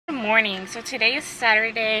morning. So today is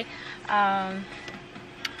Saturday.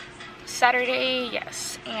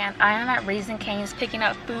 Yes, and I am at Raising Cane's picking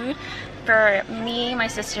up food for me, my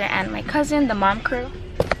sister, and my cousin, the mom crew.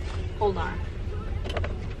 Hold on.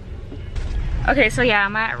 Okay, so yeah,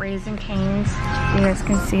 I'm at Raising Cane's. You guys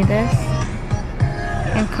can see this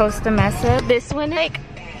in Costa Mesa. This one, like,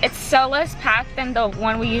 it's so less packed than the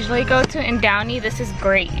one we usually go to in Downey. This is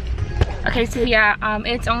great. Okay, so yeah,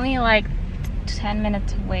 it's only like 10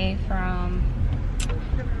 minutes away from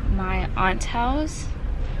my aunt's house.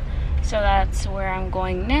 So that's where I'm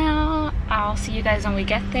going now. I'll see you guys when we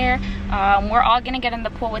get there. We're all gonna get in the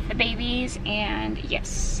pool with the babies, and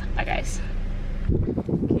yes, bye guys.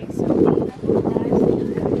 Okay, so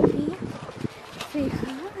say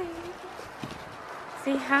hi.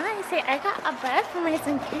 Say hi. Say I got a bed from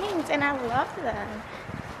Raising Cane's and I love them.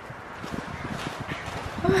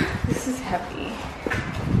 Oh, this is heavy.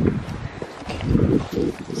 Okay.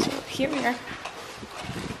 So here we are.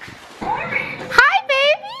 Hi,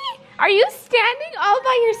 baby. Are you standing all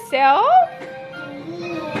by yourself?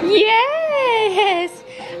 Yes.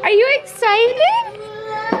 Are you excited?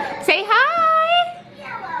 Say hi.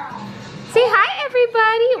 Say hi,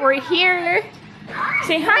 everybody. We're here.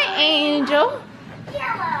 Say hi, Angel.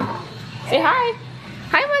 Say hi.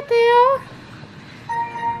 Hi, Mateo.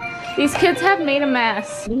 These kids have made a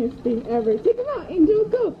mess. Biggest thing ever. Take them out, Angel.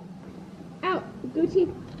 Go. Out. Gucci.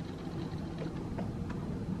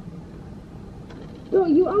 Go.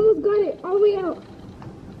 You almost got it. All the way out.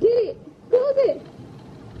 Get it. Close it.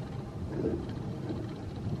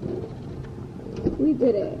 We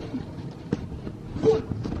did it.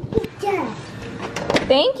 Yeah.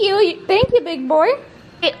 Thank you. Thank you, big boy.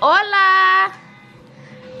 Hey, hola.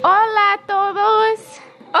 Hola todos.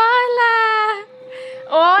 Hola.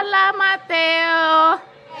 Hola, Mateo.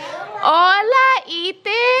 Hola,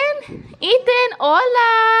 Ethan. Ethan,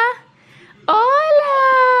 hola.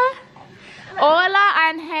 Hola. Hola,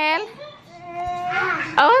 Angel.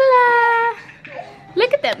 Hola.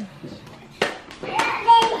 Look at them.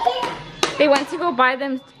 They went to go buy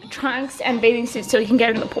them trunks and bathing suits so we can get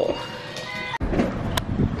in the pool.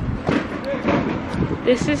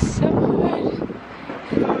 This is so good.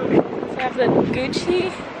 So I have the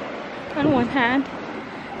Gucci on one hand,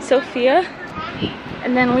 Sophia,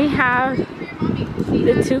 and then we have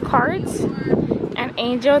the 2 cards and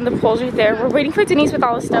Angel, and the pool's right there. We're waiting for Denise with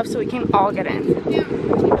all the stuff so we can all get in.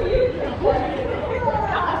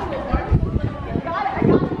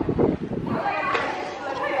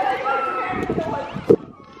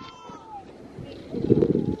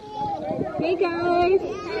 Hey guys!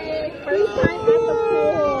 First time at the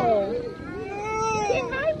pool. Say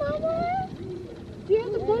hi, Mama! See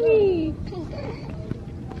the bunny!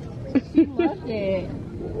 She loved it.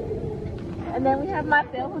 And then we have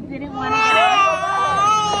Mateo who didn't want to get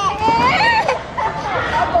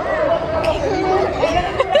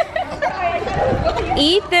in.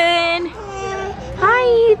 Ethan! Hi,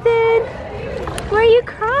 Ethan! Why are you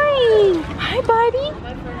crying? Hi, buddy!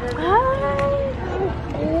 Hi!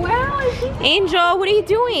 Wow, Angel, what are you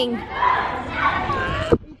doing?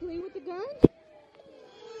 Are you playing with the gun?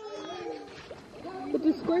 With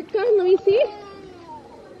the squirt gun? Let me see.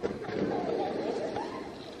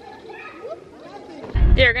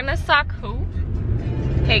 You're gonna sock who?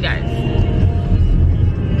 Hey guys.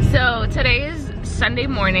 So today is Sunday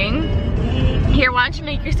morning. Here, why don't you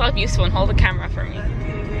make yourself useful and hold the camera for me?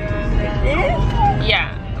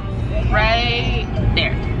 Yeah, right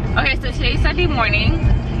there. Okay, so today's Sunday morning,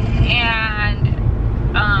 and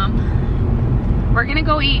we're gonna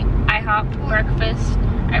go eat IHOP breakfast.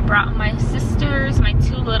 I brought my sisters, my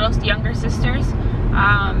 2 little younger sisters,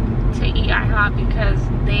 to eat IHOP because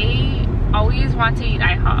they always want to eat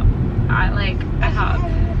IHOP. I like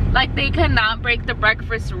IHOP. Like, they cannot break the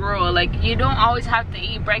breakfast rule. Like, you don't always have to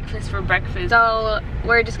eat breakfast for breakfast. So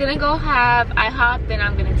we're just gonna go have IHOP, then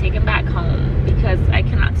I'm gonna take them back home because I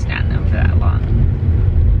cannot stand them for that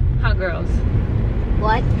long. Huh, girls?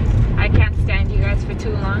 What? I can't stand you guys for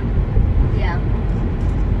too long. Yeah.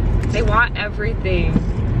 They want everything.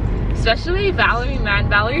 Especially Valerie, man.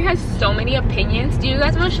 Valerie has so many opinions. Do you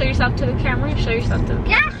guys want to show yourself to the camera? Show yourself to the camera.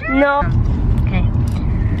 Yeah, sure. No. Okay.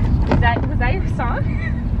 Was that your song?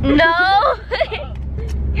 No.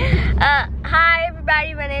 Hi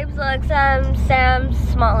everybody, my name's Alexa. I'm Sam's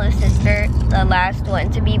smallest sister, the last one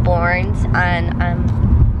to be born, and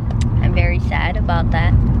I'm very sad about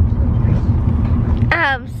that.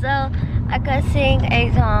 So I could sing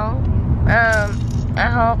a song. I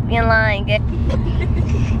hope you like it.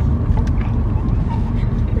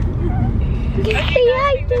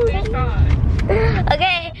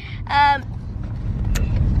 Okay, I'm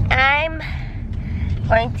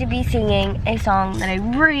going to be singing a song that I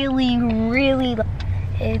really love.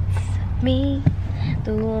 It's me,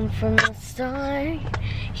 the one from the start.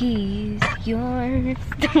 He's yours,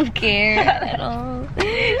 don't care at all.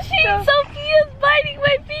 Sophia's biting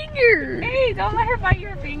my finger. Hey, don't let her bite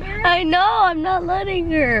your finger. I know, I'm not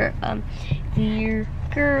letting her. Dear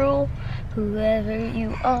girl, whoever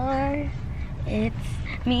you are, it's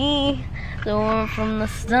me, the one from the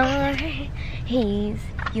start. He's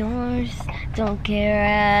yours, don't care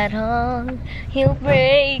at all. He'll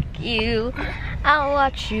break you, I'll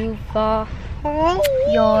watch you fall.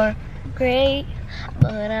 You're great,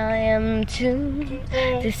 but I am too.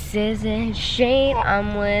 This isn't shame,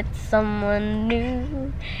 I'm with someone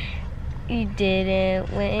new. You did it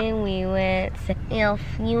when we went. If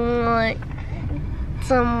you want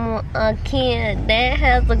a kid that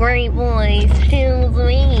has a great voice, choose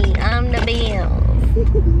me, I'm the best.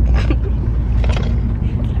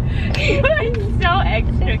 You are so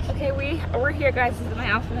extra. Okay, we're here, guys. This is my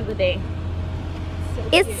outfit of the day.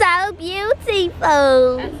 It's so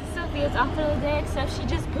beautiful. This is Sophia's outfit of the day, except she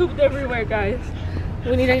just pooped everywhere, guys.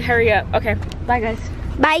 We need to hurry up. Okay, bye, guys.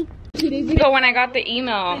 Bye. 2 days ago when I got the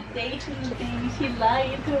email. She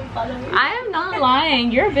lied to follow me. I am not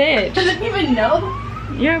lying. You're a bitch. Doesn't even know.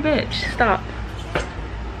 You're a bitch. Stop.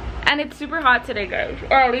 And it's super hot today, guys.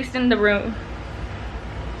 Or at least in the room.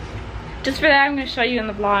 Just for that, I'm going to show you in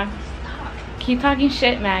the vlog. Stop. Keep talking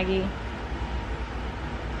shit, Maggie.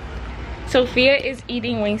 Sophia is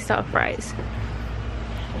eating Wingstop fries.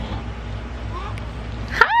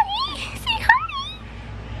 Hi! Say hi!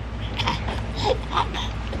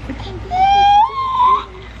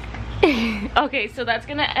 Okay, so that's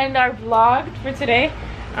going to end our vlog for today.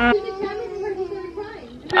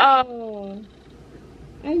 Oh.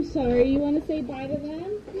 I'm sorry, you want to say bye to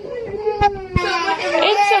them?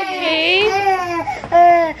 It's okay.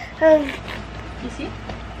 You see?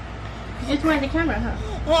 You just wanted the camera, huh?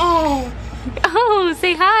 Oh,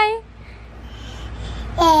 say hi.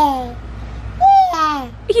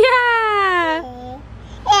 Yeah.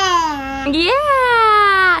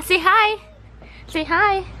 Yeah. Say hi. Say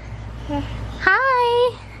hi.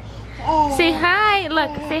 Hi. Say hi.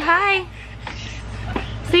 Look, say hi.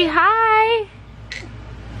 Say hi.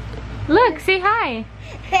 Look, say hi.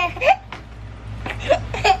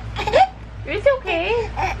 It's okay.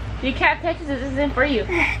 You can't touch this isn't for you.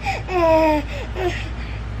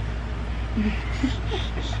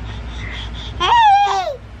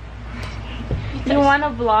 You want a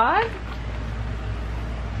vlog?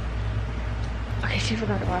 Okay, she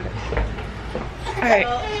forgot about it. Alright.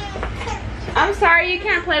 I'm sorry you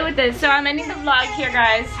can't play with this. So I'm ending the vlog here,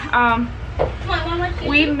 guys.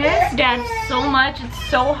 We miss Dad so much. It's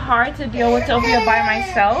so hard to deal with Sophia by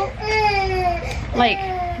myself. Like,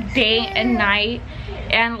 day and night.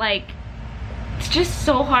 And like, it's just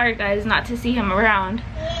so hard, guys, not to see him around.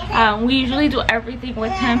 We usually do everything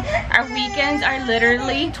with him. Our weekends are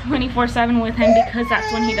literally 24/7 with him because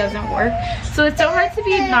that's when he doesn't work. So it's so hard to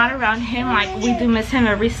be not around him. Like, we do miss him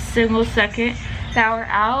every single second that we're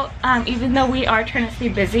out. Even though we are trying to stay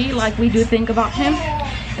busy, like, we do think about him.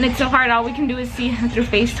 And it's so hard. All we can do is see him through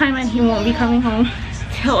FaceTime, and he won't be coming home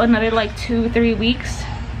till another like 2-3 weeks.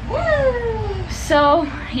 So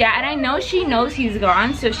yeah, and I know she knows he's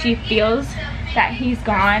gone, so she feels that he's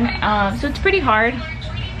gone. So it's pretty hard.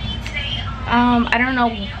 I don't know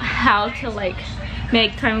how to like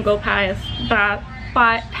make time go pass by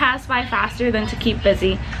faster than to keep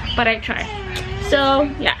busy, but I try. So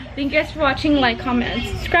yeah, thank you guys for watching. Like, comment, and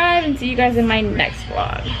subscribe, and see you guys in my next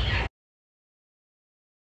vlog.